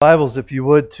Bibles, if you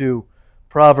would, to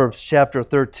Proverbs chapter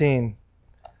 13.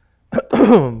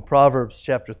 Proverbs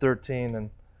chapter 13.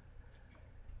 And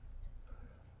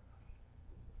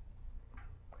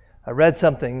I read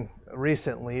something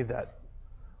recently that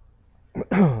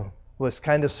was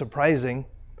kind of surprising,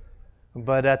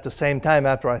 but at the same time,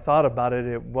 after I thought about it,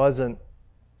 it wasn't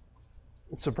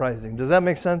surprising. Does that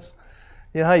make sense?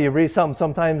 You know how you read something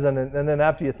sometimes, and then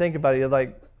after you think about it, you're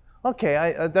like,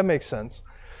 okay, that makes sense.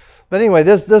 But anyway,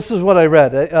 this is what I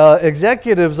read.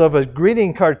 Executives of a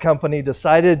greeting card company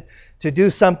decided to do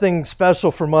something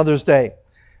special for Mother's Day.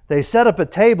 They set up a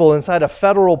table inside a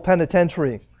federal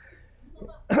penitentiary,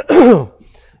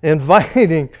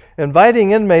 inviting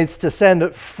inmates to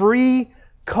send free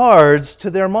cards to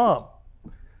their mom.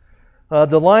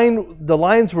 The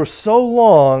lines were so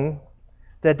long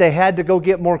that they had to go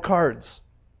get more cards.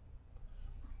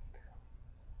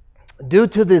 Due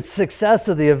to the success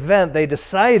of the event, they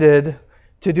decided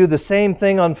to do the same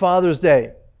thing on Father's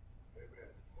Day.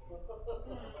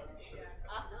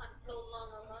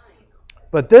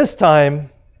 But this time,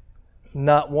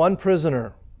 not one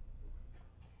prisoner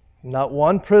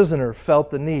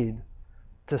felt the need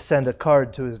to send a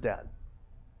card to his dad.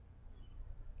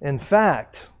 In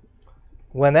fact,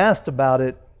 when asked about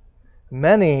it,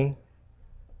 many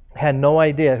had no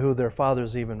idea who their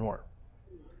fathers even were.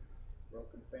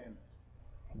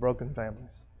 Broken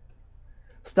families.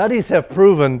 Studies have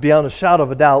proven, beyond a shadow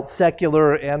of a doubt,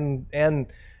 secular and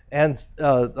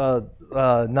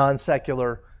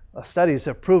non-secular studies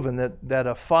have proven that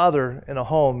a father in a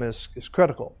home is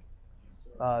critical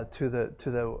to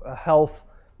the health,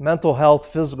 mental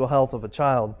health, physical health of a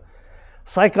child.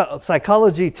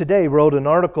 Psychology Today wrote an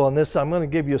article on this. I'm going to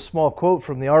give you a small quote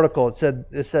from the article. It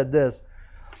said this.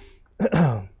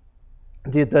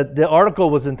 The article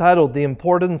was entitled "The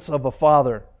Importance of a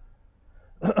Father."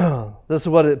 This is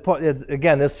what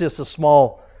again, it's just a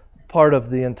small part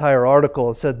of the entire article.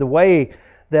 It said the way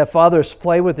that fathers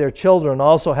play with their children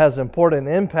also has important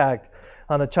impact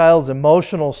on a child's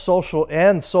emotional,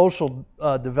 social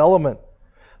development.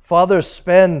 Fathers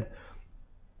spend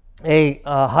a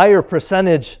higher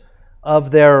percentage of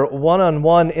their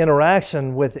one-on-one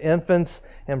interaction with infants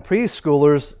and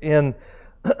preschoolers in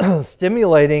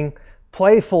stimulating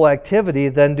playful activity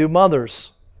than do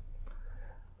mothers.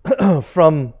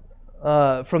 From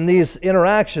these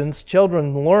interactions,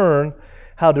 children learn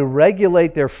how to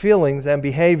regulate their feelings and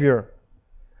behavior.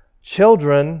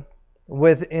 Children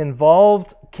with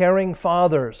involved, caring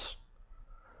fathers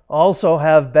also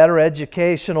have better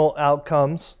educational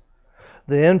outcomes.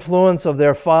 The influence of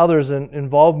their father's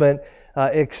involvement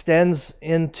extends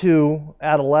into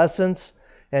adolescence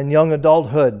and young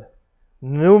adulthood.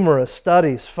 Numerous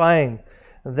studies find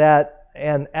that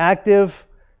an active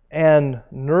and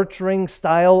nurturing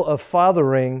style of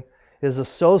fathering is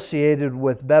associated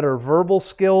with better verbal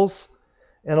skills,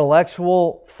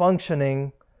 intellectual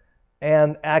functioning,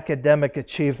 and academic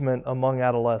achievement among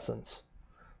adolescents.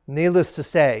 Needless to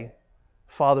say,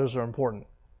 fathers are important.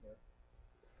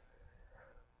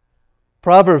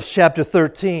 Proverbs chapter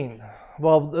 13.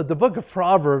 Well, the book of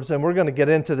Proverbs, and we're going to get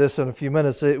into this in a few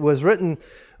minutes, it was written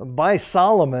by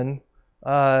Solomon,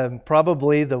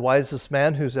 probably the wisest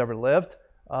man who's ever lived,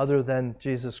 other than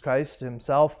Jesus Christ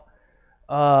himself.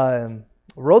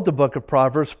 Wrote the book of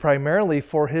Proverbs primarily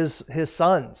for his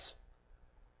sons.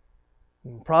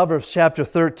 In Proverbs chapter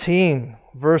 13,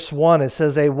 verse 1, it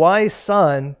says, "A wise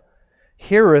son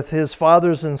heareth his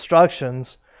father's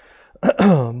instructions,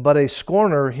 but a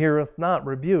scorner heareth not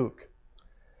rebuke."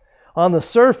 On the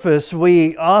surface,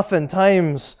 we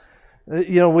oftentimes,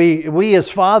 we as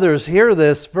fathers hear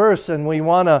this verse and we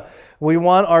want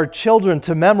our children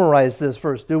to memorize this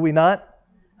verse, do we not?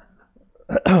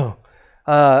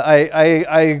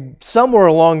 I somewhere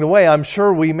along the way, I'm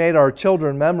sure we made our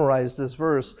children memorize this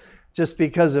verse just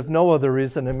because, if no other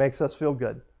reason, it makes us feel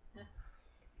good.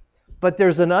 But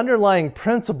there's an underlying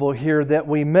principle here that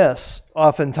we miss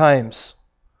oftentimes,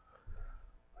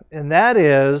 and that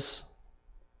is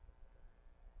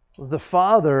the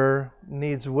father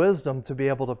needs wisdom to be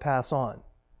able to pass on.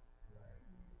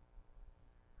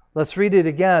 Let's read it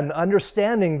again.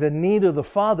 Understanding the need of the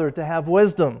father to have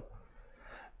wisdom.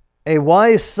 "A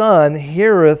wise son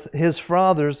heareth his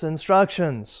father's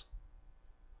instructions,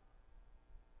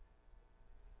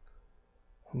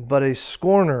 but a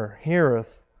scorner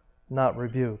heareth not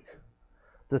rebuke."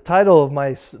 The title of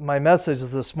my message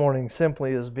this morning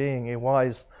simply is Being a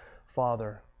Wise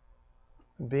Father.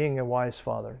 Being a wise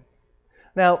father.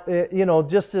 Now,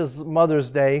 just as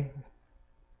Mother's Day,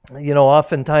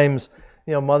 oftentimes,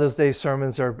 Mother's Day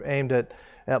sermons are aimed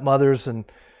at mothers, and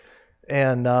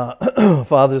And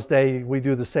Father's Day, we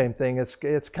do the same thing.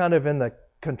 It's kind of in the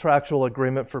contractual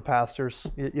agreement for pastors.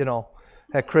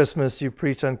 At Christmas, you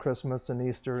preach on Christmas and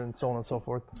Easter and so on and so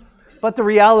forth. But the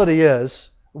reality is,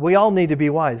 we all need to be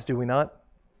wise, do we not?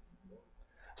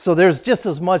 So there's just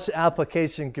as much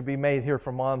application could be made here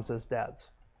for moms as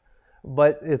dads.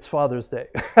 But it's Father's Day.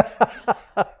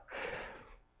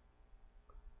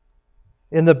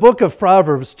 In the book of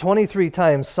Proverbs, 23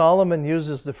 times Solomon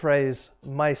uses the phrase,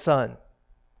 my son.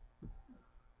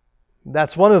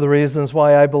 That's one of the reasons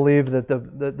why I believe that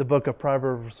the book of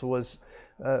Proverbs was,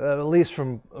 at least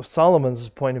from Solomon's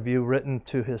point of view, written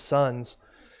to his sons.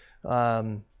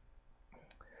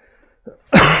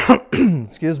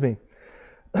 Excuse me.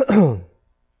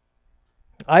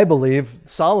 I believe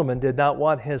Solomon did not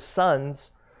want his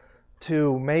sons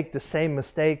to make the same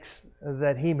mistakes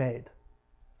that he made.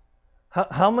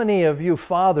 How many of you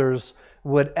fathers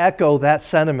would echo that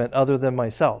sentiment other than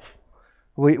myself?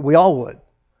 We all would.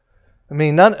 I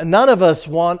mean, none of us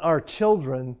want our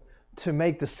children to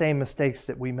make the same mistakes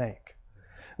that we make.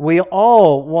 We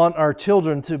all want our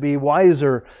children to be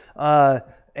wiser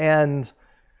and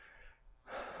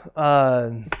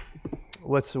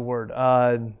what's the word?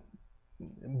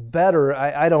 Better.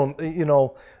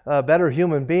 Better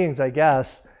human beings, I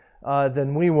guess,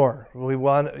 than we were. We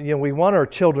want our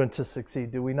children to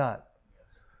succeed, do we not?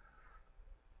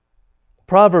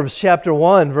 Proverbs chapter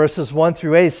 1, verses 1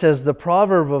 through 8 says, the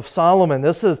proverb of Solomon.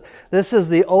 This is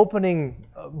the opening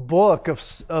book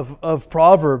of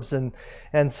Proverbs, and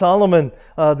Solomon,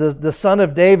 the son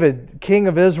of David, king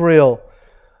of Israel,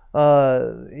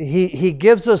 he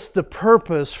gives us the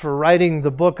purpose for writing the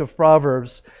book of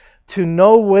Proverbs, to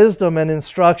know wisdom and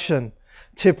instruction,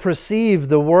 to perceive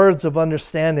the words of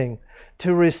understanding,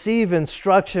 to receive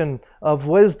instruction of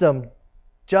wisdom,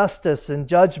 justice and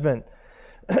judgment,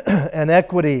 and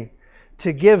equity,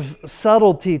 to give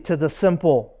subtlety to the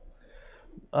simple,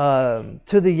 to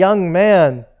the young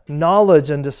man knowledge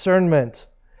and discernment.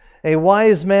 A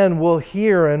wise man will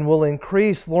hear and will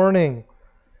increase learning,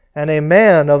 and a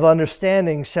man of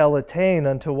understanding shall attain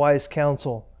unto wise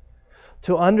counsel.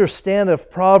 To understand a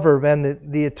proverb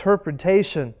and the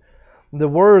interpretation, the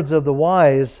words of the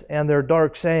wise and their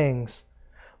dark sayings.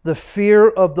 The fear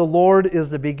of the Lord is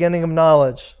the beginning of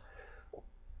knowledge,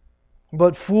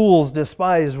 but fools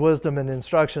despise wisdom and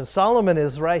instruction. Solomon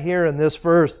is right here in this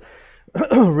verse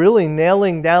really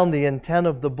nailing down the intent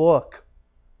of the book.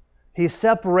 He's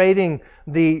separating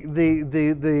the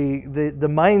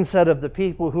mindset of the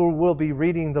people who will be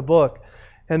reading the book.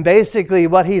 And basically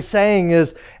what he's saying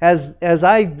is, as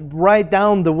I write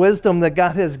down the wisdom that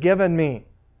God has given me,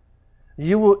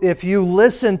 if you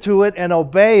listen to it and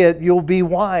obey it, you'll be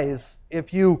wise.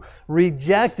 If you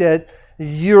reject it,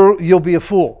 you'll be a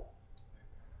fool.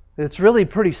 It's really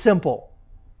pretty simple.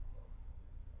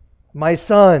 My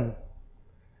son,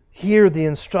 hear the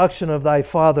instruction of thy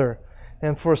father,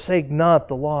 and forsake not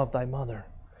the law of thy mother.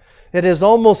 It is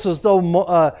almost as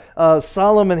though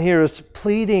Solomon here is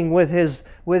pleading with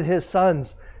his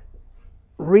sons.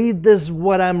 Read this,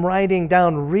 what I'm writing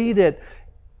down. Read it,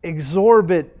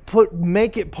 absorb it,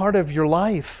 make it part of your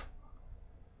life.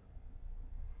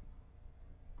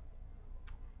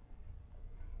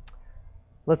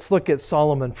 Let's look at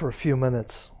Solomon for a few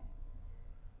minutes.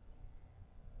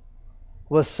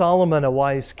 Was Solomon a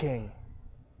wise king?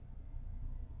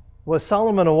 Was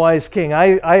Solomon a wise king?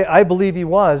 I believe he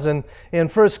was. And in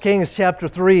 1 Kings chapter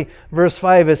 3, verse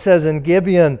 5, it says, in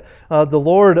Gibeon, the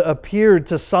Lord appeared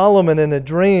to Solomon in a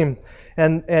dream,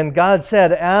 and God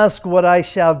said, ask what I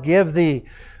shall give thee.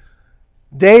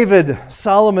 David,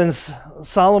 Solomon's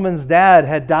dad,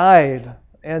 had died,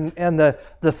 and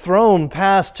the throne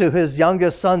passed to his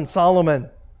youngest son, Solomon.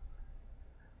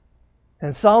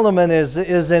 And Solomon is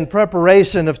in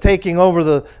preparation of taking over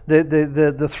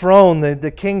the throne,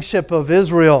 the kingship of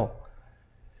Israel.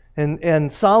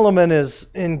 And Solomon is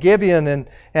in Gibeon,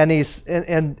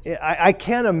 and I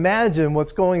can't imagine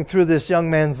what's going through this young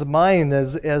man's mind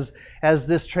as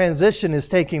this transition is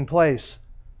taking place.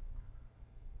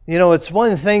 You know, it's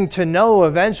one thing to know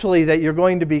eventually that you're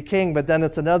going to be king, but then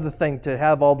it's another thing to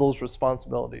have all those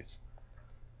responsibilities.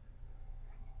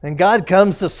 And God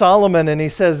comes to Solomon and he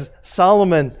says,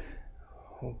 Solomon,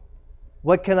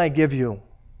 what can I give you?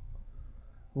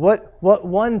 What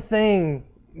one thing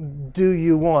do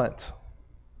you want?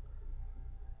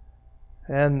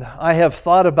 And I have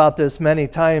thought about this many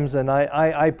times, and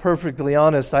I perfectly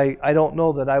honest, I don't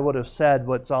know that I would have said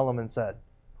what Solomon said.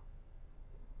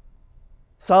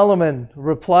 Solomon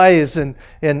replies in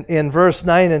verse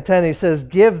 9 and 10, he says,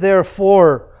 give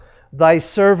therefore thy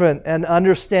servant an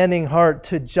understanding heart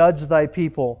to judge thy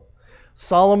people,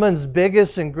 Solomon's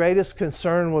biggest and greatest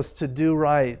concern was to do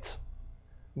right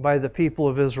by the people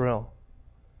of Israel.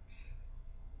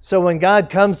 So when God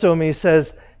comes to him, he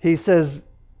says,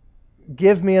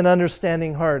 give me an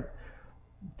understanding heart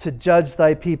to judge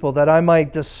thy people, that I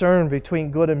might discern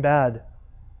between good and bad.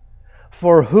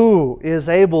 For who is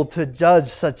able to judge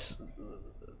such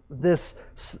this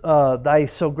thy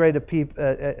so great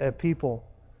a people?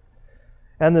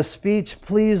 And the speech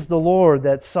pleased the Lord,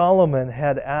 that Solomon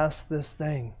had asked this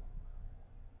thing.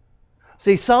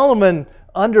 See, Solomon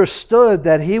understood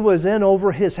that he was in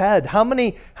over his head. How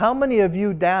many of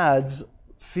you dads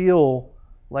feel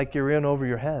like you're in over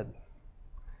your head?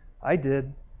 I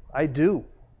did. I do.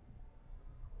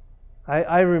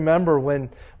 I remember when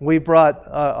we brought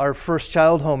our first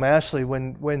child home, Ashley,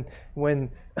 when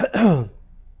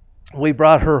we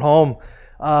brought her home,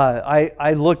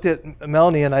 I looked at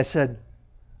Melanie and I said,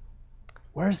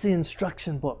 "Where's the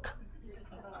instruction book?"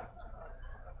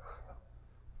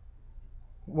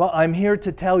 Well, I'm here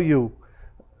to tell you,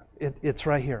 it's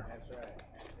right here.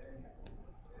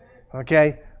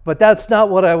 Okay? But that's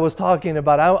not what I was talking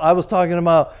about. I was talking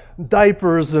about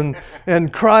diapers and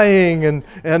crying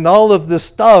and all of this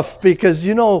stuff because,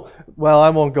 well, I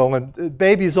won't go in.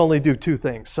 Babies only do two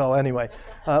things. So anyway,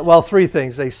 three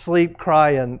things. They sleep,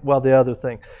 cry, and, the other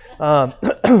thing.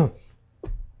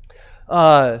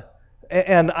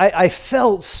 And I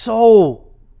felt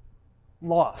so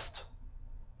lost.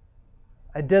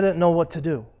 I didn't know what to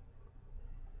do.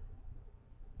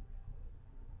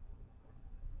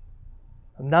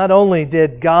 Not only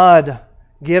did God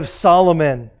give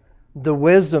Solomon the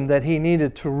wisdom that he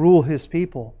needed to rule his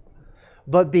people,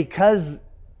 but because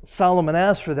Solomon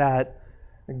asked for that,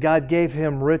 God gave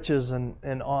him riches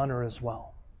and honor as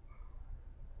well.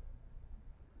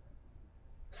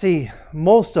 See,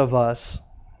 most of us,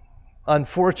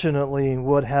 unfortunately,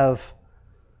 would have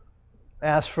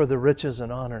asked for the riches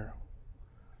and honor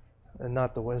and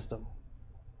not the wisdom.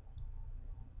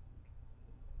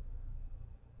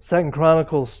 2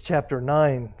 Chronicles chapter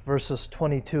 9, verses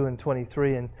 22 and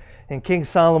 23. And King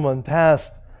Solomon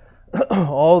passed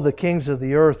all the kings of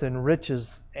the earth in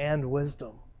riches and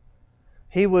wisdom.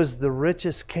 He was the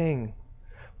richest king,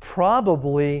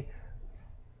 probably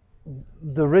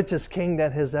the richest king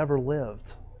that has ever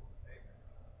lived.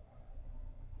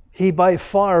 He by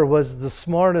far was the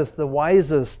smartest, the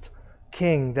wisest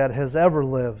king that has ever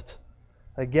lived.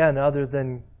 Again, other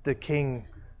than the King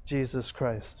Jesus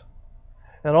Christ.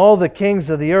 And all the kings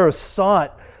of the earth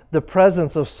sought the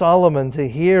presence of Solomon to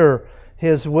hear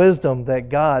his wisdom that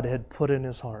God had put in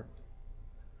his heart.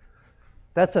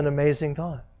 That's an amazing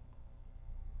thought.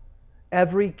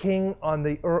 Every king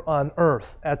on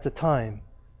earth at the time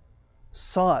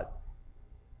sought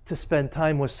to spend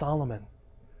time with Solomon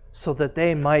so that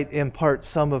they might impart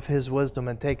some of his wisdom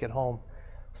and take it home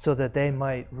so that they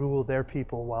might rule their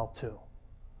people well too.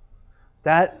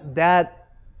 That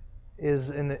is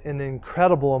an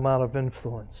incredible amount of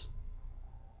influence.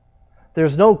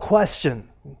 There's no question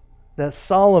that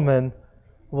Solomon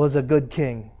was a good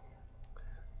king.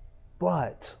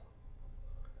 But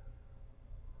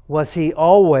was he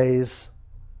always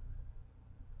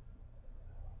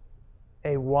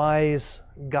a wise,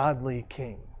 godly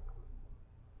king?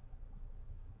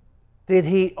 Did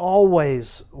he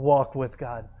always walk with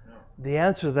God? The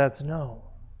answer to that's no.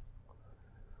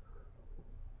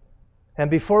 And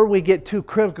before we get too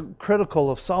critical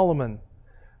of Solomon,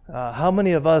 how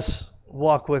many of us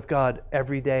walk with God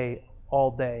every day,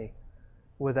 all day,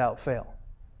 without fail?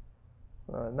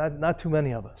 Not too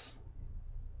many of us.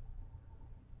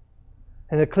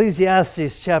 In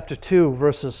Ecclesiastes chapter 2,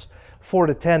 verses 4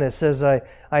 to 10, it says,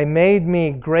 I made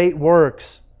me great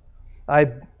works.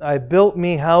 I built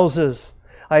me houses.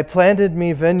 I planted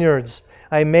me vineyards.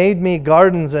 I made me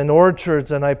gardens and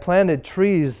orchards, and I planted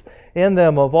trees in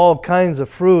them of all kinds of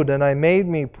fruit, and I made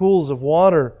me pools of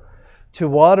water to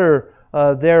water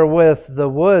therewith the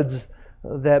woods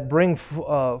that bring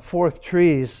forth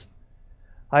trees.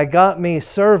 I got me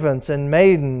servants and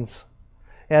maidens,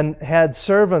 and had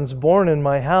servants born in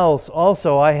my house.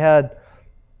 Also I had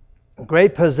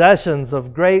great possessions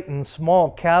of great and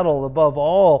small cattle above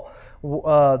all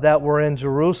that were in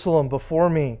Jerusalem before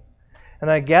me. And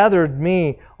I gathered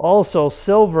me also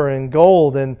silver and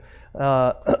gold and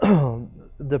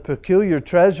the peculiar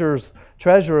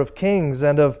treasure of kings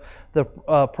and of the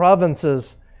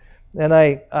provinces. And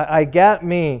I got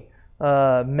me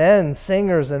men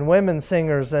singers and women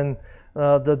singers and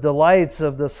the delights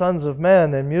of the sons of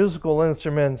men and musical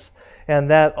instruments and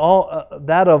that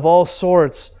of all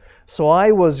sorts. So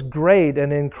I was great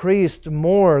and increased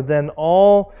more than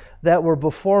all that were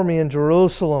before me in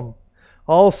Jerusalem.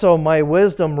 Also my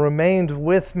wisdom remained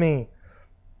with me,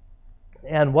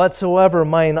 and whatsoever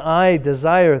mine eye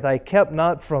desireth, I kept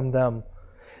not from them.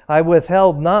 I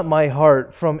withheld not my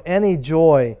heart from any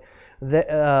joy,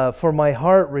 for my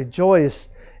heart rejoiced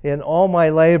in all my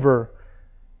labor,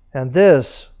 and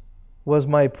this was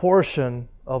my portion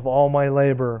of all my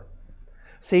labor.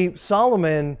 See,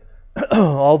 Solomon,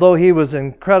 although he was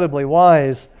incredibly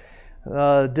wise,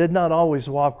 did not always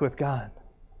walk with God.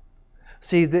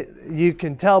 See, you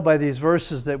can tell by these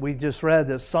verses that we just read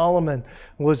that Solomon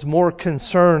was more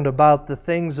concerned about the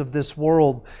things of this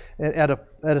world at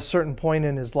a certain point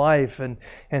in his life, and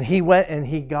he went and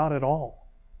he got it all.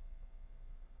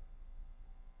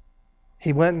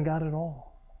 He went and got it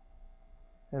all.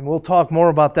 And we'll talk more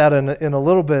about that in a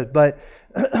little bit, but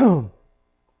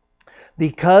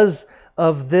because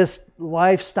of this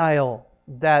lifestyle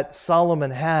that Solomon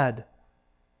had,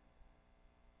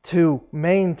 to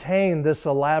maintain this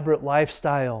elaborate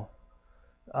lifestyle,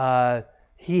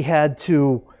 he had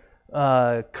to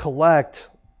collect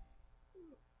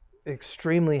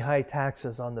extremely high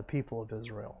taxes on the people of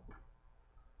Israel.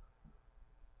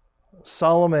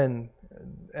 Solomon,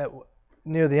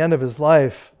 near the end of his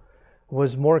life,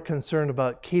 was more concerned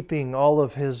about keeping all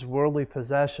of his worldly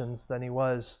possessions than he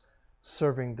was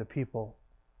serving the people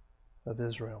of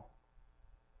Israel.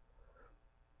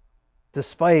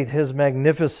 Despite his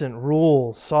magnificent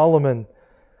rule, Solomon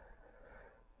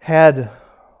had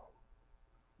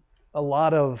a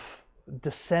lot of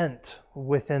dissent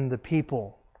within the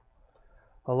people.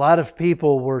 A lot of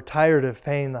people were tired of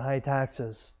paying the high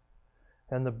taxes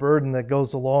and the burden that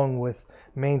goes along with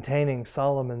maintaining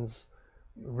Solomon's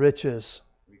riches.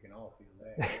 We can all feel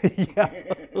that. Yeah.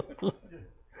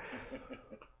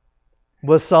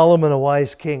 Was Solomon a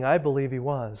wise king? I believe he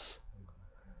was.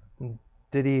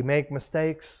 Did he make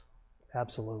mistakes?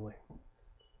 Absolutely.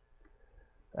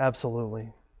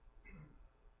 Absolutely.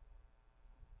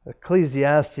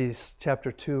 Ecclesiastes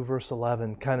chapter 2 verse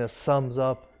 11 kind of sums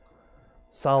up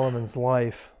Solomon's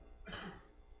life. It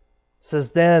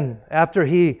says, then after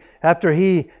he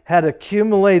had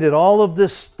accumulated all of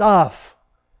this stuff,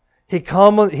 he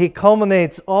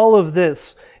culminates all of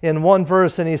this in one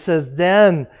verse, and he says,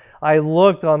 then I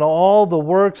looked on all the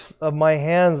works of my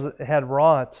hands had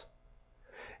wrought,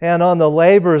 and on the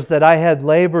labors that I had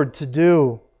labored to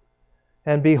do,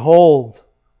 and behold,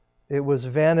 it was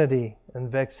vanity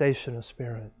and vexation of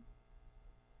spirit,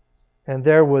 and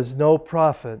there was no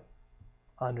profit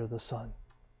under the sun.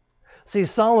 See,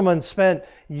 Solomon spent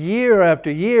year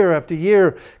after year after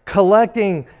year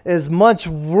collecting as much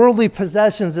worldly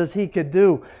possessions as he could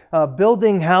do,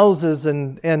 building houses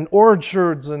and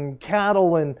orchards and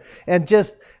cattle and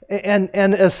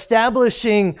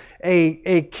establishing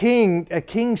a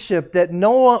kingship that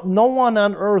no one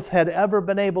on earth had ever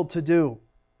been able to do,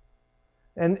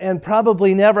 and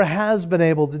probably never has been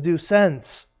able to do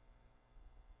since.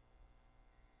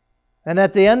 And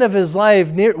at the end of his life,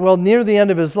 near the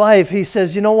end of his life, he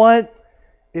says, you know what?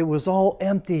 It was all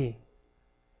empty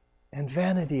and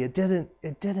vanity. It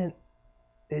didn't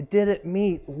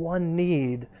meet one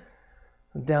need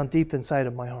down deep inside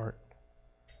of my heart.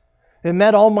 It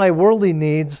met all my worldly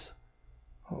needs,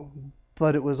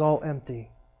 but it was all empty.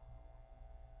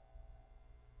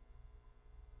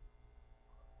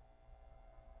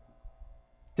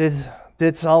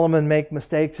 Did Solomon make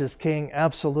mistakes as king?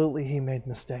 Absolutely, he made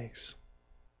mistakes.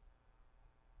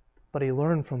 But he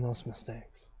learned from those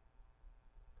mistakes.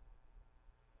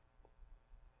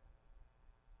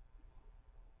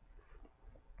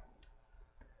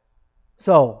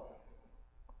 So,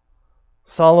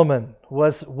 Solomon,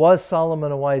 was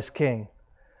Solomon a wise king?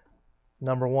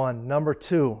 Number one. Number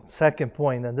two, second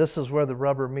point, and this is where the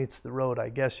rubber meets the road, I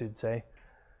guess you'd say.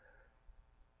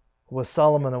 Was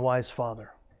Solomon a wise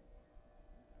father?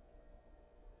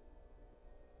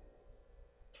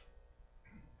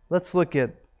 Let's look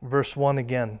at verse 1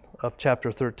 again of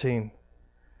chapter 13.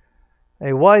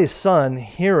 A wise son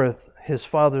heareth his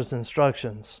father's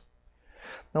instructions.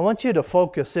 Now, I want you to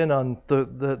focus in on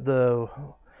the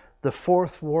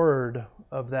fourth word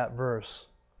of that verse.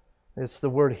 It's the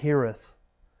word heareth.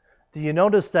 Do you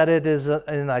notice that it is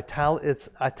it's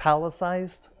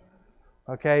italicized?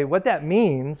 Okay, what that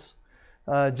means,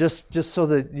 just so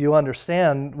that you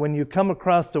understand, when you come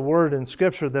across a word in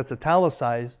Scripture that's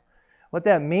italicized, what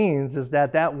that means is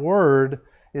that word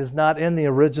is not in the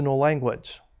original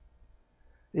language.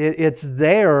 It's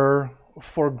there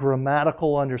for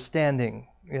grammatical understanding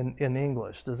in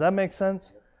English. Does that make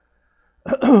sense?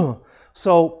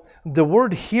 So the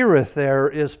word heareth there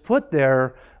is put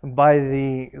there by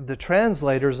the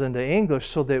translators into English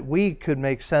so that we could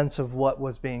make sense of what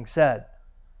was being said.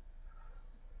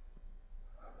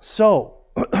 So,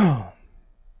 I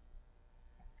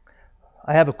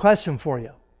have a question for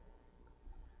you.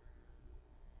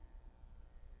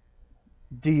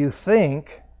 Do you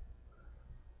think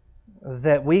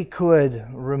that we could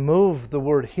remove the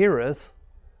word heareth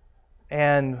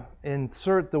and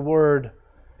insert the word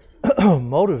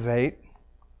motivate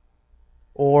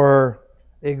or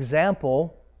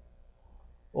example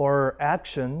or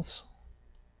actions,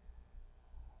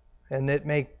 and it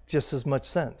make just as much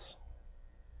sense?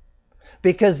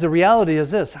 Because the reality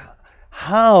is this: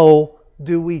 how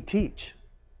do we teach?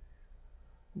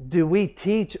 Do we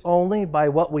teach only by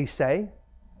what we say?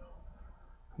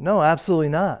 No, absolutely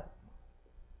not.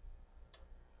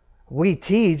 We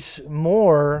teach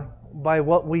more by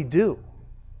what we do.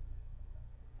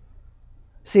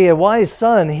 See, a wise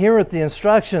son heareth the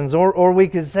instructions, or we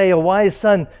could say a wise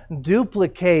son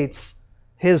duplicates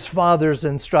his father's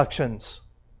instructions.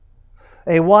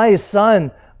 A wise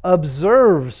son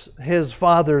observes his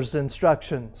father's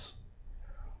instructions.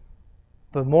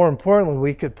 But more importantly,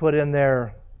 we could put in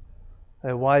there,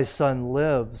 a wise son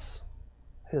lives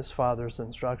his father's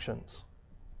instructions.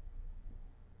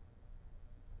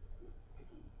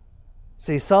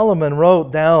 See, Solomon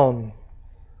wrote down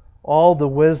all the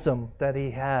wisdom that he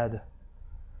had,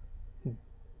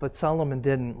 but Solomon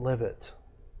didn't live it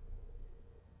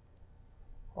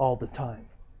all the time.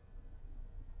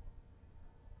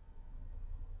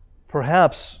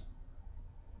 Perhaps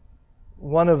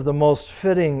one of the most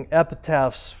fitting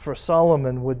epitaphs for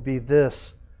Solomon would be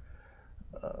this.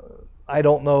 I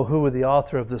don't know who the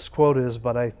author of this quote is,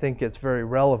 but I think it's very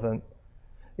relevant.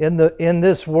 In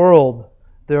this world,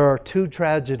 there are two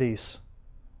tragedies.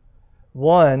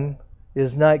 One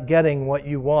is not getting what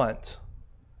you want,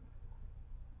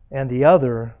 and the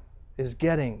other is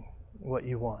getting what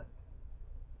you want.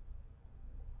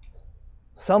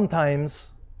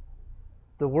 Sometimes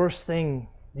the worst thing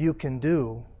you can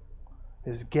do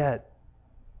is get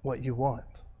what you want.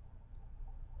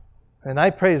 And I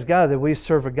praise God that we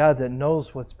serve a God that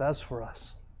knows what's best for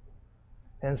us.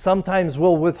 And sometimes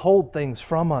will withhold things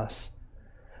from us.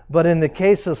 But in the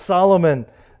case of Solomon,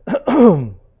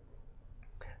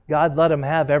 God let him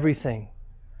have everything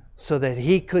so that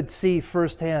he could see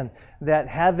firsthand that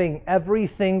having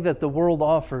everything that the world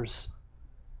offers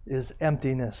is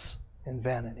emptiness and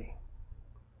vanity.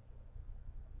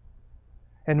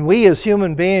 And we as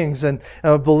human beings and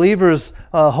believers,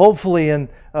 hopefully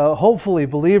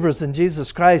believers in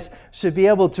Jesus Christ, should be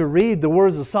able to read the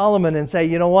words of Solomon and say,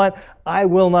 you know what? I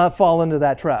will not fall into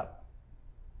that trap.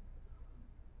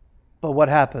 But what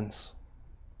happens?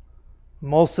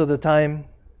 Most of the time,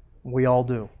 we all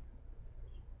do.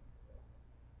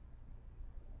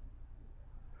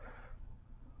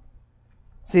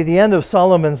 See, the end of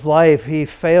Solomon's life, he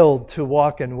failed to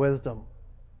walk in wisdom.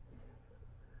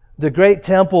 The great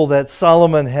temple that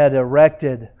Solomon had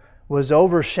erected was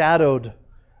overshadowed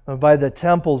by the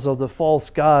temples of the false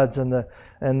gods and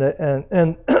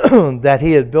that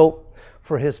he had built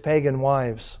for his pagan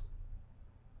wives.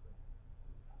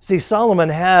 See, Solomon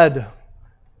had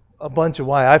a bunch of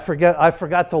wives. I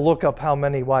forgot to look up how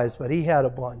many wives, but he had a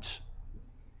bunch.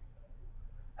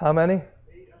 How many?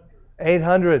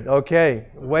 800. Okay,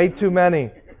 way too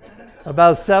many.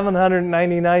 About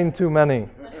 799 too many.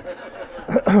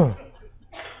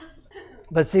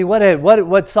 But see,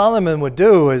 what Solomon would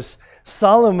do is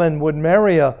Solomon would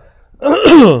marry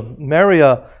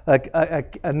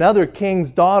another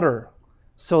king's daughter,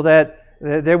 so that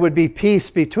there would be peace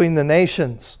between the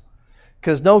nations.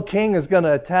 Because no king is going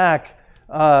to attack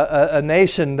a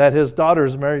nation that his daughter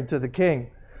is married to the king.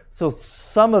 So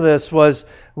some of this was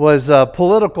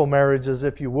political marriages,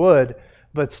 if you would,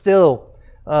 but still,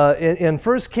 in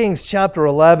 1 Kings chapter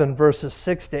 11, verses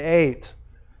 6 to 8,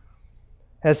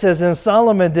 it says, "And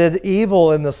Solomon did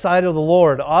evil in the sight of the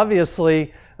Lord."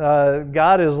 Obviously,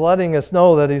 God is letting us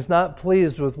know that He's not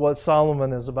pleased with what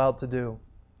Solomon is about to do.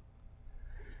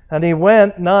 "And he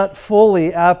went not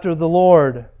fully after the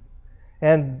Lord,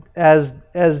 and as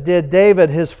did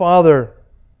David his father.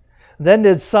 Then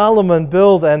did Solomon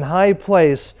build an high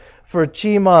place for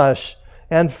Chemosh,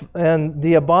 and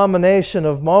the abomination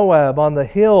of Moab on the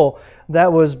hill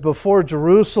that was before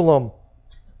Jerusalem,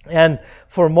 and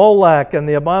for Moloch, and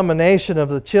the abomination of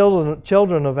the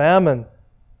children of Ammon.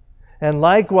 And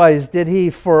likewise did he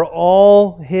for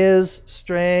all his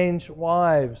strange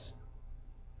wives,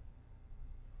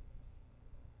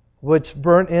 which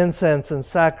burnt incense and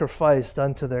sacrificed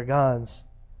unto their gods."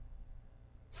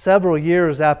 Several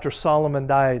years after Solomon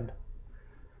died,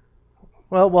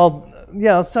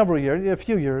 a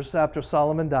few years after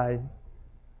Solomon died,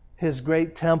 his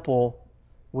great temple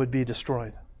would be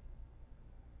destroyed.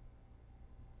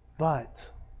 But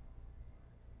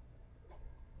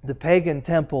the pagan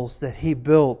temples that he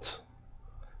built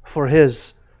for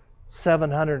his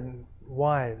 700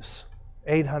 wives,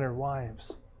 800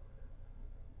 wives,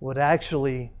 would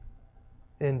actually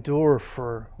endure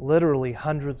for literally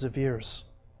hundreds of years.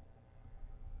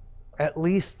 At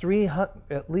least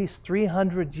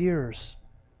 300 years,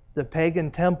 the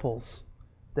pagan temples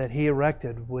that he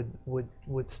erected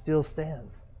would still stand.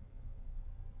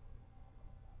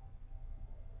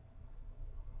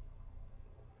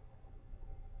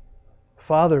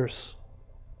 Fathers,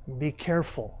 be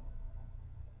careful.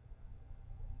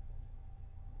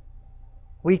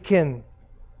 We can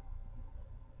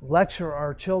lecture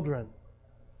our children,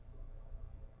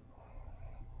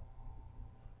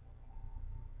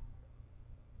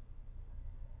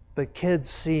 but kids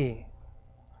see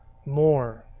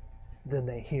more than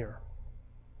they hear.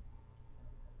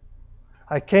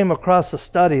 I came across a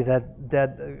study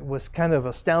that was kind of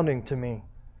astounding to me.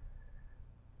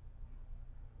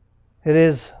 It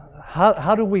is,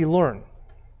 how do we learn?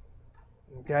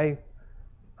 Okay?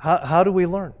 How do we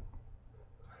learn?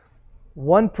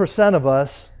 1% of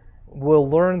us will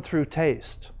learn through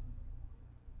taste.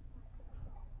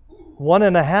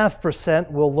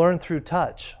 1.5% will learn through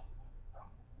touch.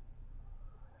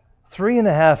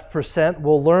 3.5%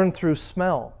 will learn through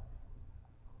smell.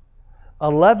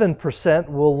 11%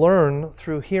 will learn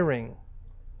through hearing.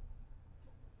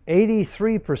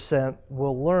 83%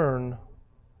 will learn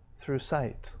through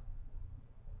sight.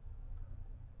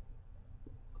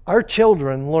 Our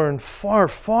children learn far,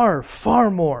 far, far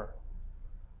more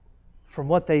from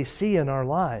what they see in our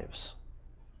lives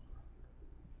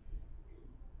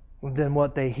than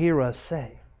what they hear us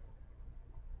say.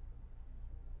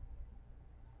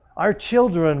 Our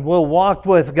children will walk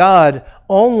with God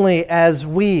only as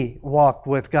we walk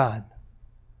with God.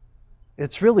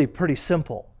 It's really pretty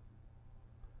simple.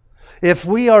 If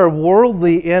we are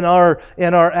worldly in our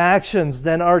actions,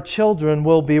 then our children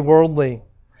will be worldly.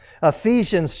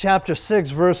 Ephesians chapter 6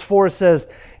 verse 4 says,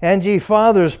 "And ye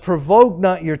fathers, provoke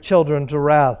not your children to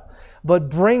wrath, but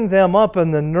bring them up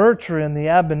in the nurture and the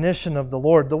admonition of the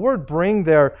Lord." The word "bring"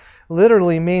 there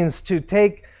literally means to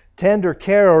take tender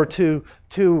care, or to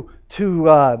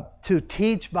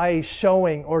teach by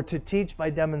showing, or to teach by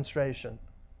demonstration.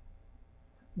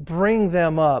 Bring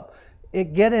them up.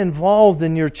 Get involved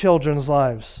in your children's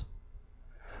lives.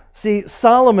 See,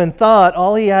 Solomon thought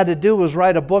all he had to do was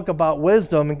write a book about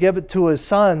wisdom and give it to his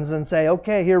sons and say,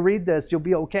 "Okay, here, read this, you'll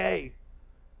be okay."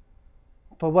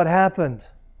 But what happened?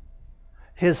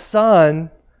 His sons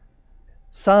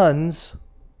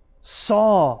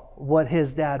saw what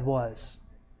his dad was.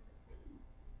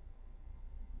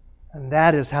 And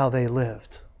that is how they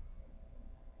lived.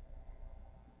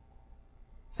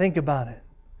 Think about it.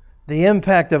 The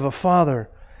impact of a father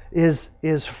is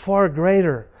far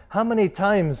greater. How many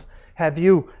times have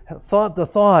you thought the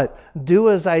thought, "Do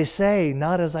as I say,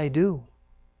 not as I do"?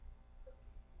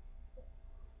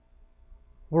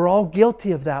 We're all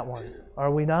guilty of that one,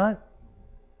 are we not?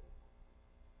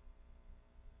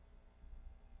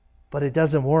 But it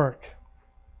doesn't work.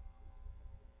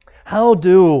 How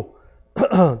do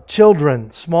small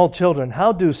children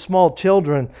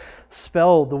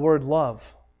spell the word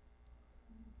love?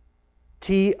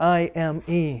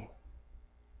 Time.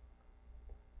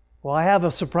 Well, I have a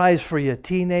surprise for you.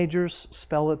 Teenagers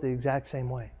spell it the exact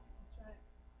same way. That's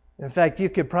right. In fact, you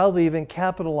could probably even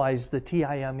capitalize the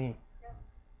time.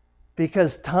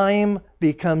 Because time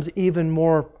becomes even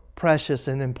more precious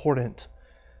and important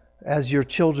as your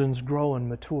children grow and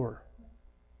mature.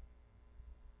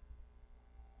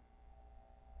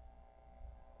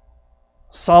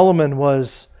 Solomon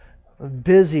was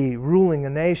busy ruling a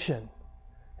nation.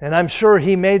 And I'm sure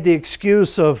he made the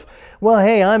excuse of, "Well,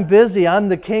 hey, I'm busy. I'm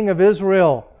the king of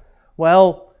Israel."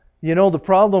 Well, the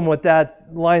problem with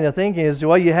that line of thinking is,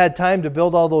 well, you had time to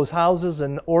build all those houses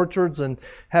and orchards and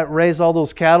raise all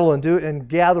those cattle and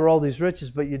gather all these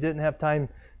riches, but you didn't have time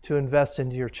to invest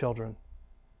into your children.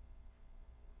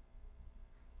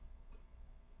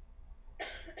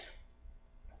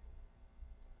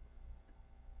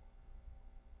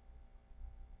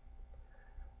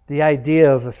 The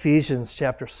idea of Ephesians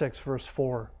chapter 6 verse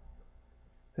 4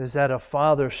 is that a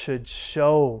father should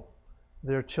show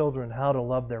their children how to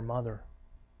love their mother.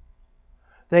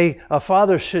 A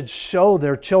father should show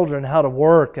their children how to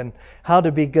work and how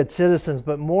to be good citizens,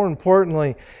 but more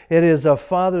importantly, it is a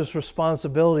father's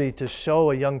responsibility to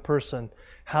show a young person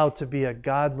how to be a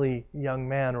godly young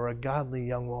man or a godly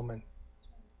young woman.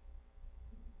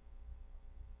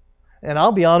 And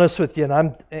I'll be honest with you,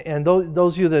 and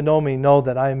those of you that know me know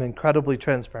that I am incredibly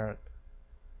transparent.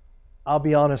 I'll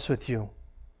be honest with you.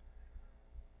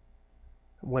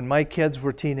 When my kids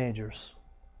were teenagers,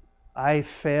 I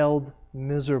failed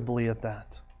miserably at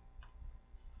that.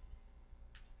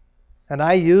 And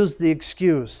I used the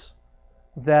excuse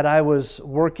that I was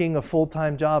working a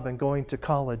full-time job and going to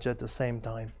college at the same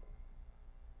time.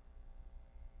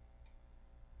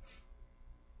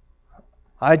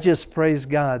 I just praise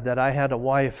God that I had a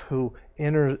wife who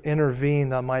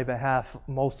intervened on my behalf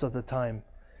most of the time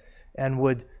and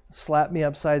would slap me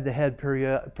upside the head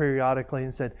periodically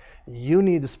and said, "You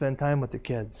need to spend time with the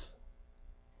kids."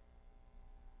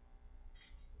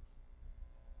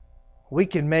 We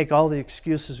can make all the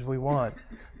excuses we want,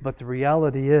 but the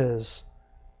reality is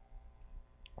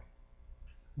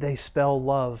they spell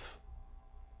love,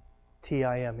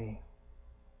 T-I-M-E.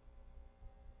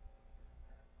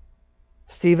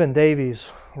 Stephen Davies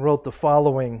wrote the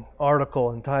following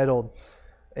article entitled,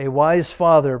 "A wise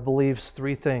father believes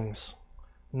three things.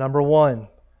 Number one,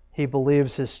 he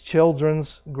believes his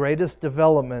children's greatest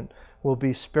development will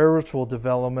be spiritual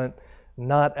development,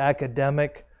 not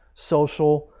academic,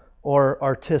 social, or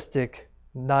artistic,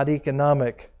 not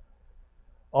economic.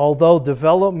 Although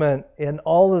development in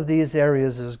all of these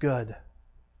areas is good,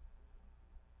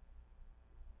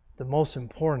 the most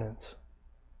important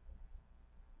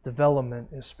development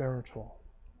is spiritual.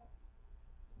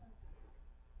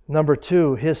 Number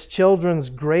two, his children's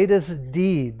greatest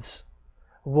deeds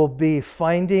will be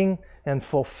finding and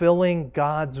fulfilling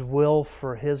God's will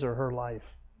for his or her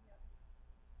life.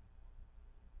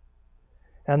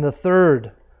 And the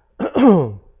third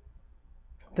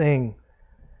thing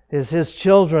is his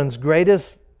children's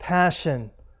greatest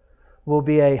passion will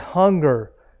be a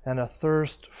hunger and a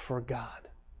thirst for God."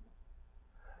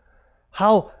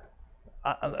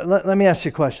 Let me ask you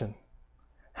a question.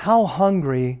 How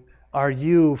hungry are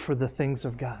you for the things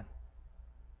of God?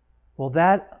 Well,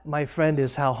 that, my friend,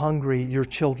 is how hungry your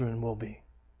children will be.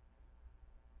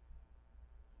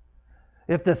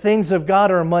 If the things of God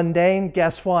are mundane,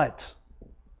 guess what?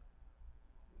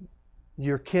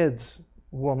 Your kids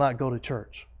will not go to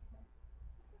church.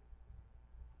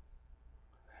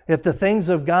 If the things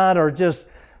of God are just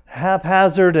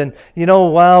haphazard and,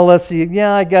 well, let's see,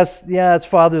 I guess, it's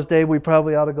Father's Day, we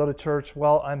probably ought to go to church.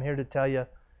 Well, I'm here to tell you,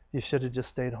 you should have just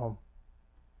stayed home.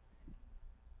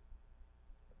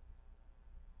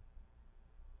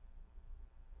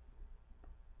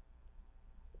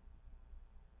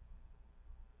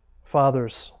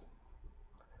 Fathers,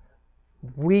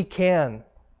 we can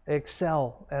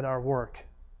excel at our work.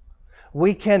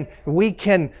 We can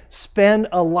spend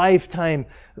a lifetime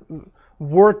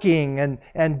working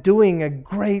and doing a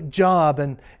great job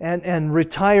and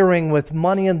retiring with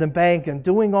money in the bank and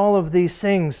doing all of these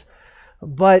things.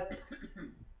 But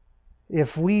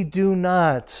if we do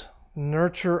not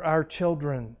nurture our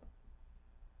children,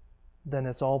 then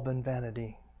it's all been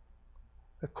vanity.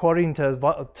 According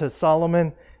to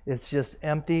Solomon, it's just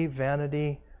empty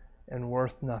vanity and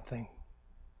worth nothing.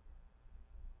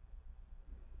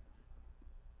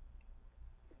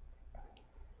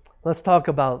 Let's talk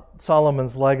about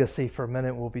Solomon's legacy for a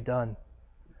minute. We'll be done.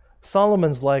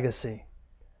 Solomon's legacy.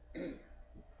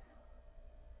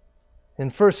 In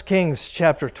 1 Kings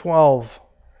chapter 12,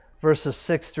 verses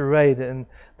 6 through 8, and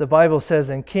the Bible says,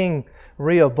 "And King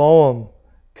Rehoboam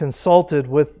consulted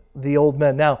with the old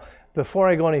men." Now, before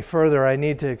I go any further, I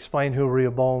need to explain who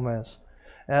Rehoboam is.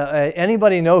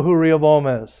 Anybody know who Rehoboam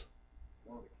is?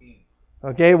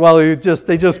 Okay, well, they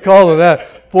just call him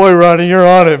that. Boy, Ronnie, you're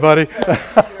on it, buddy.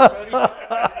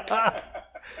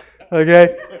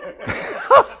 Okay?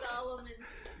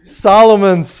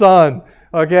 Solomon's son.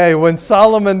 Okay, when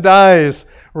Solomon dies,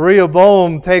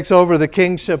 Rehoboam takes over the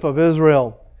kingship of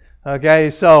Israel. Okay,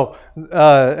 so,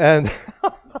 and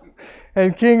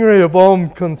King Rehoboam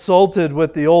consulted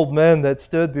with the old men that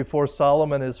stood before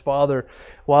Solomon his father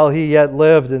while he yet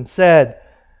lived and said,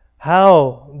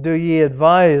 "How do ye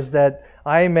advise that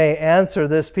I may answer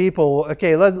this people?"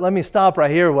 Okay, let me stop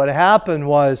right here. What happened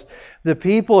was the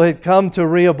people had come to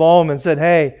Rehoboam and said,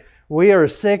 "Hey, we are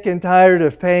sick and tired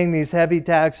of paying these heavy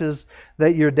taxes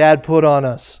that your dad put on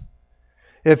us.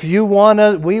 If you want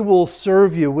to, we will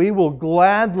serve you. We will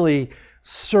gladly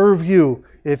serve you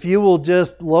if you will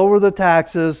just lower the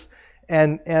taxes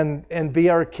and be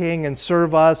our king and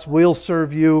serve us. We'll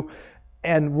serve you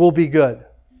and we'll be good."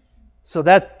 So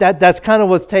that's kind of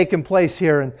what's taking place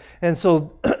here. And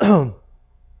so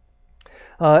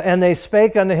and they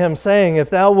spake unto him, saying,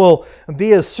 "If thou wilt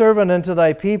be a servant unto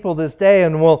thy people this day,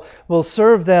 and will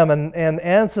serve them and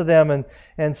answer them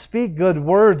and speak good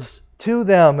words to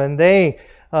them, and they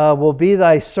will be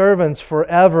thy servants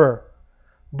forever."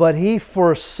 But he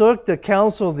forsook the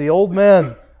counsel of the old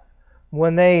men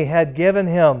when they had given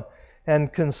him,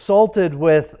 and consulted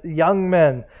with young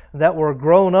men that were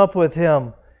grown up with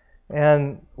him,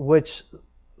 and which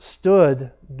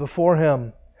stood before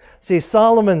him. See,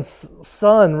 Solomon's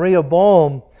son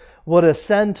Rehoboam would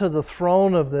ascend to the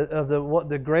throne of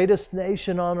the greatest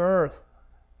nation on earth.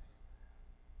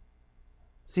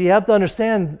 So you have to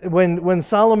understand, when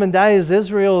Solomon dies,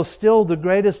 Israel is still the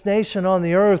greatest nation on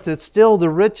the earth. It's still the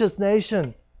richest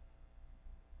nation.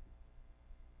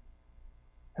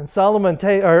 And Rehoboam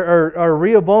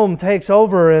takes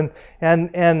over,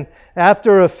 and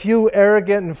after a few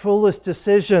arrogant and foolish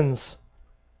decisions,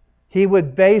 he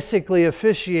would basically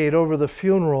officiate over the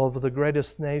funeral of the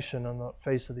greatest nation on the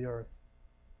face of the earth.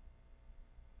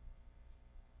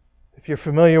 If you're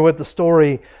familiar with the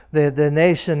story, the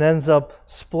nation ends up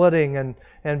splitting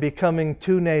and becoming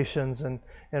two nations, and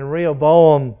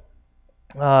Rehoboam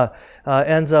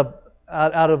ends up,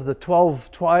 out of the 12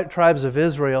 tribes of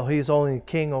Israel, he's only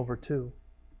king over 2.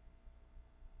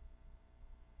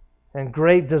 And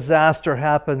great disaster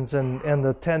happens, and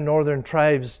the 10 northern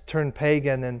tribes turn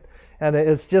pagan, and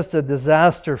it's just a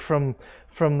disaster from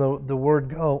the word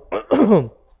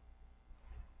go.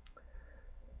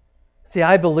 See,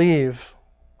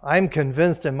 I'm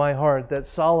convinced in my heart that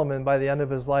Solomon, by the end of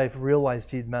his life,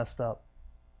 realized he'd messed up.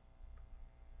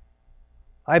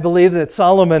 I believe that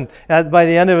Solomon, by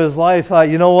the end of his life, thought,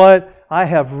 you know what? I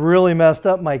have really messed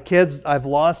up my kids. I've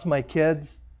lost my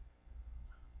kids.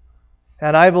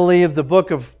 And I believe the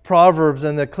book of Proverbs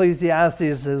and Ecclesiastes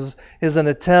is an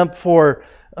attempt for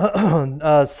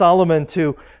Solomon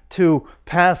to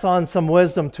pass on some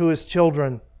wisdom to his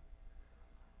children.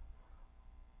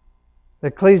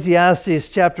 Ecclesiastes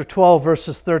chapter 12,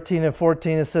 verses 13 and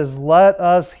 14, it says, "Let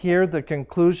us hear the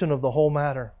conclusion of the whole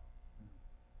matter.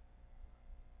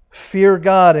 Fear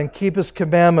God and keep His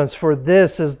commandments, for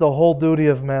this is the whole duty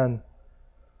of men.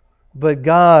 But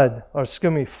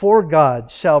for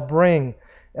God shall bring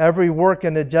every work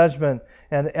into judgment,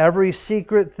 and every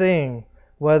secret thing,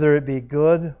 whether it be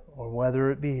good or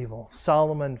whether it be evil."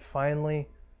 Solomon finally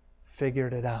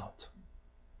figured it out.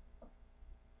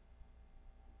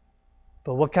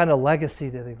 But what kind of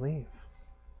legacy did he leave?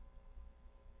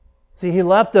 See, he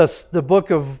left us the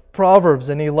book of Proverbs,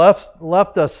 and he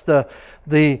left us the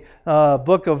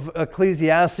book of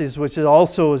Ecclesiastes, which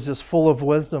also is just full of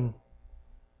wisdom.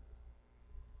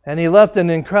 And he left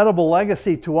an incredible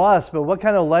legacy to us, but what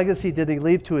kind of legacy did he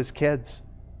leave to his kids?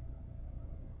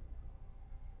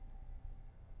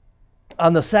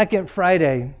 On the second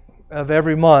Friday of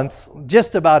every month,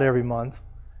 just about every month,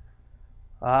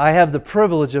 I have the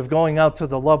privilege of going out to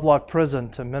the Lovelock prison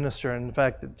to minister. In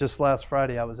fact, just last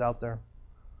Friday I was out there.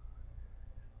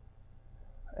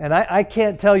 And I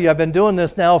can't tell you, I've been doing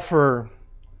this now for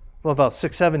about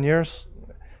 6-7 years,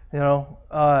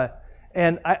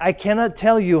 and I cannot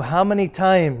tell you how many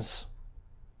times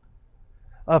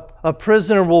a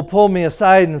prisoner will pull me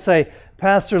aside and say,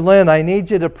 "Pastor Lynn, I need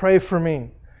you to pray for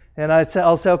me." And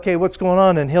I'll say, "Okay, what's going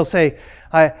on?" And he'll say,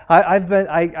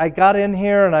 I got in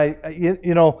here,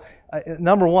 and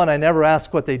number one, I never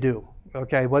ask what they do.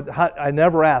 Okay, I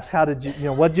never ask,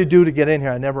 what did you do to get in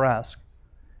here? I never ask,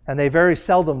 and they very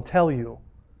seldom tell you.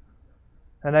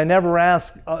 And I never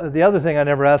ask. The other thing I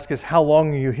never ask is, how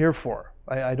long are you here for?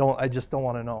 I just don't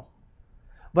want to know.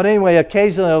 But anyway,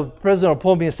 occasionally a prisoner will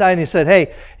pull me aside and he said,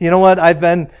 "Hey, you know what? I've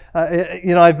been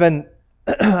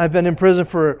in prison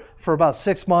for about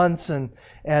 6 months, and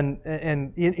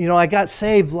I got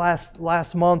saved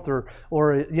last month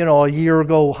or a year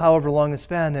ago, however long it's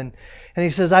been." And he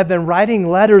says, "I've been writing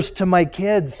letters to my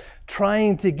kids,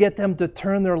 trying to get them to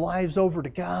turn their lives over to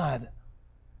God."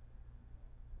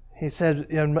 He said,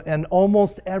 and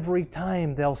almost every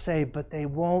time they'll say, "But they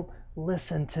won't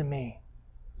listen to me."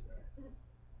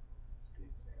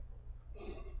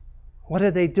 What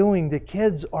are they doing? The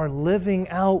kids are living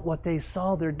out what they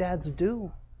saw their dads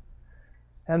do.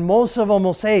 And most of them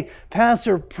will say,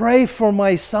 "Pastor, pray for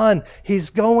my son. He's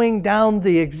going down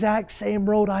the exact same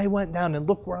road I went down, and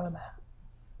look where I'm at."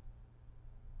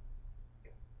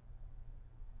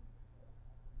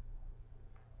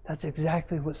 That's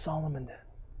exactly what Solomon did.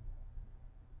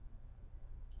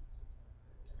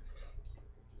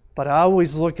 But I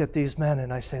always look at these men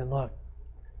and I say, look,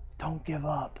 don't give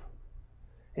up.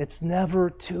 It's never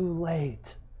too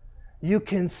late.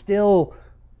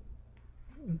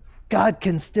 God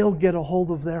can still get a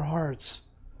hold of their hearts.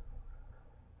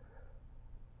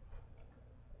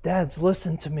 Dads,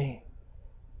 listen to me.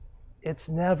 It's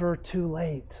never too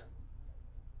late.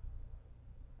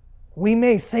 We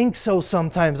may think so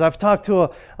sometimes. I've talked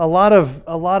to a lot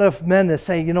of men that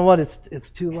say, "You know what? It's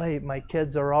too late. My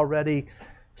kids are already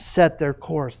set their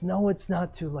course." No, it's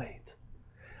not too late.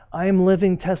 I am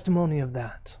living testimony of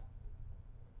that.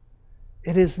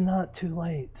 It is not too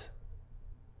late.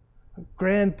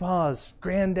 grandpas,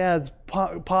 granddads,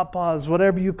 papas,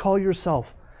 whatever you call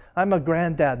yourself. I'm a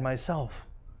granddad myself.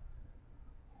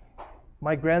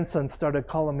 My grandson started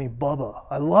calling me Bubba.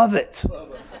 I love it.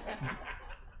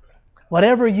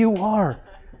 Whatever you are,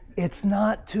 it's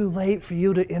not too late for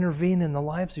you to intervene in the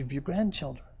lives of your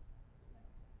grandchildren.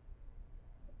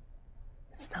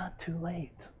 It's not too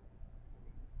late.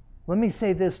 Let me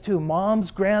say this too.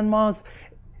 Moms, grandmas,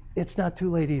 it's not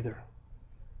too late either.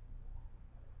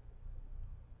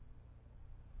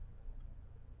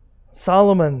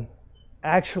 Solomon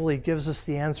actually gives us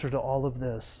the answer to all of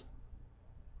this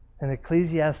in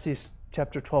Ecclesiastes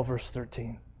chapter 12, verse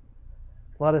 13.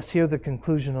 Let us hear the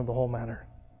conclusion of the whole matter.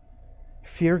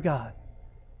 Fear God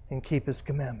and keep His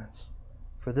commandments,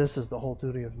 for this is the whole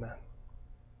duty of men.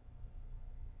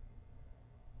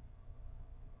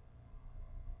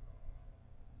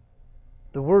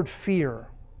 The word fear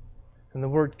and the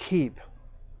word keep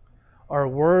are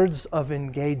words of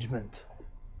engagement.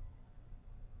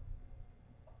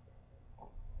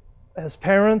 As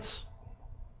parents,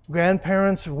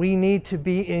 grandparents, we need to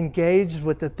be engaged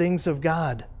with the things of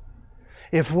God.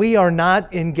 If we are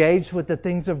not engaged with the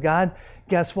things of God,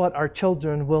 guess what? Our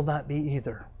children will not be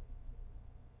either.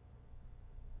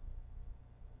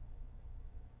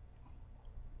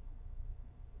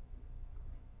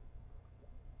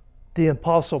 The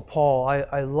Apostle Paul,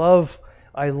 I love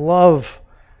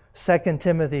 2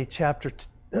 Timothy chapter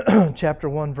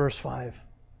 1, verse 5.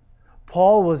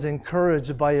 Paul was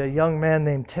encouraged by a young man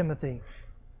named Timothy.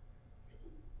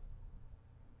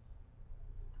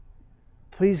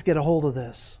 Please get a hold of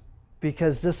this,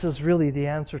 because this is really the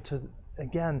answer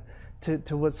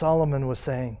to what Solomon was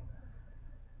saying.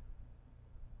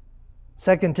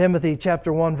 2 Timothy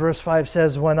chapter 1, verse 5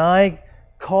 says, "When I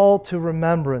call to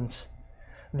remembrance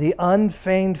the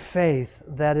unfeigned faith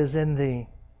that is in thee,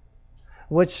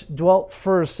 which dwelt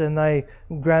first in thy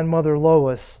grandmother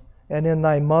Lois, and in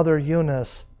thy mother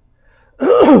Eunice,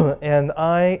 and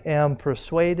I am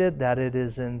persuaded that it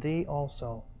is in thee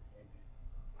also."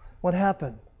 What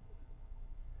happened?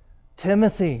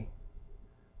 Timothy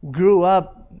grew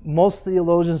up, most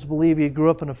theologians believe he grew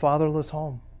up in a fatherless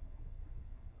home.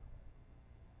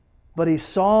 But he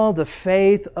saw the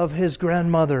faith of his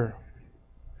grandmother,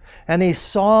 and he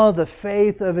saw the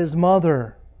faith of his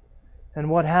mother. And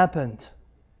what happened?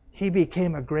 He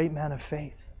became a great man of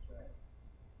faith.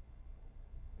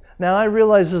 Now, I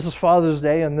realize this is Father's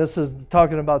Day and this is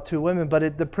talking about two women,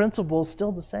 but the principle is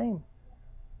still the same.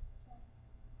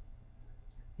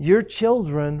 Your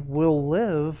children will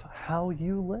live how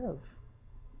you live.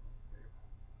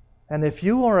 And if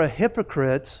you are a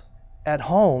hypocrite at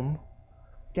home,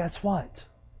 guess what?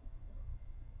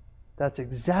 That's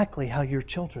exactly how your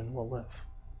children will live.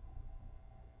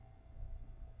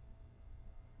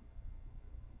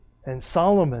 And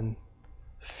Solomon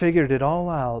figured it all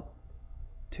out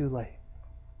too late.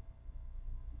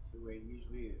 That's the way it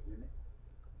usually is, isn't it?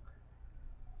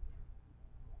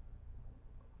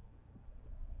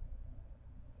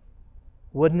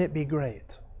 Wouldn't it be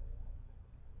great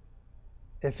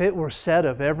if it were said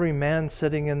of every man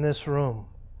sitting in this room,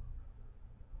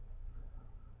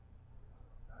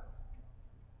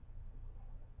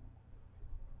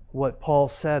 what Paul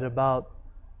said about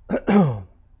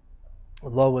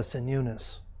Lois and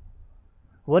Eunice?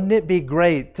 Wouldn't it be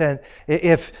great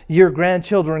if your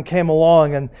grandchildren came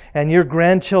along and your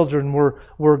grandchildren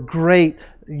were great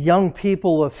young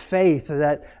people of faith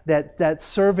that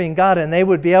serving God, and they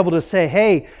would be able to say,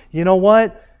 "Hey, you know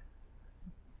what?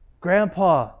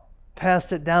 Grandpa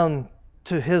passed it down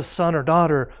to his son or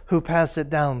daughter, who passed it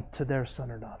down to their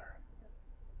son or daughter."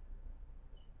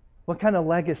 What kind of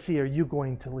legacy are you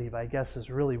going to leave, I guess, is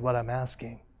really what I'm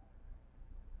asking.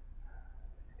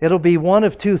 It'll be one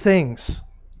of two things.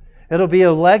 It'll be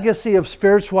a legacy of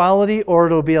spirituality, or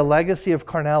it'll be a legacy of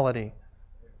carnality.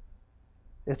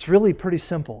 It's really pretty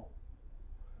simple.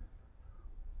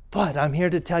 But I'm here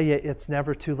to tell you, it's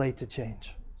never too late to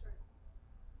change.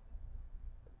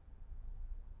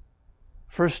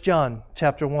 1 John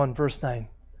chapter 1, verse 9.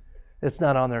 It's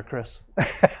not on there, Chris.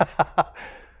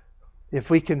 If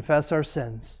we confess our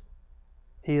sins,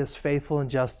 He is faithful and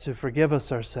just to forgive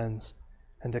us our sins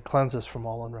and to cleanse us from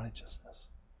all unrighteousness.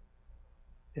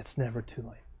 It's never too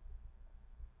late.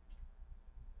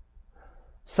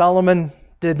 Solomon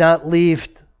did not leave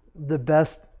the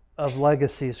best of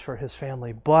legacies for his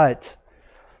family, but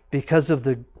because of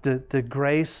the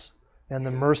grace and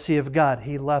the mercy of God,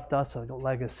 He left us a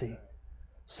legacy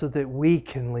so that we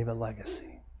can leave a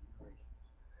legacy.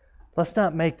 Let's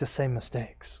not make the same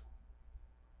mistakes.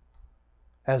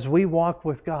 As we walk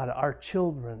with God, our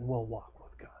children will walk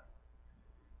with God.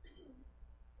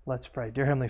 Let's pray. Dear Heavenly